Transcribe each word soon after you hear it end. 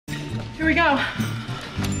we go.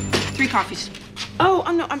 3 coffees. Oh,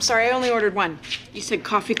 no, I'm sorry. I only ordered 1. You said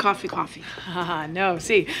coffee, coffee, coffee. No,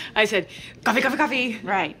 see, I said coffee, coffee, coffee.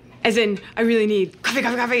 Right. As in, I really need coffee,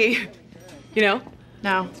 coffee, coffee. You know?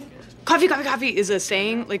 No. Coffee, coffee, coffee is a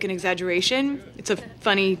saying, like an exaggeration. It's a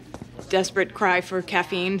funny, desperate cry for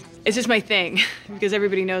caffeine. It's just my thing, because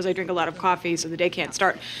everybody knows I drink a lot of coffee, so the day can't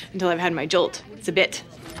start until I've had my jolt. It's a bit.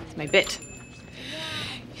 It's my bit.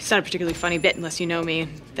 It's not a particularly funny bit unless you know me.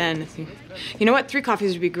 Then, you know what? 3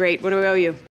 coffees would be great. What do I owe you?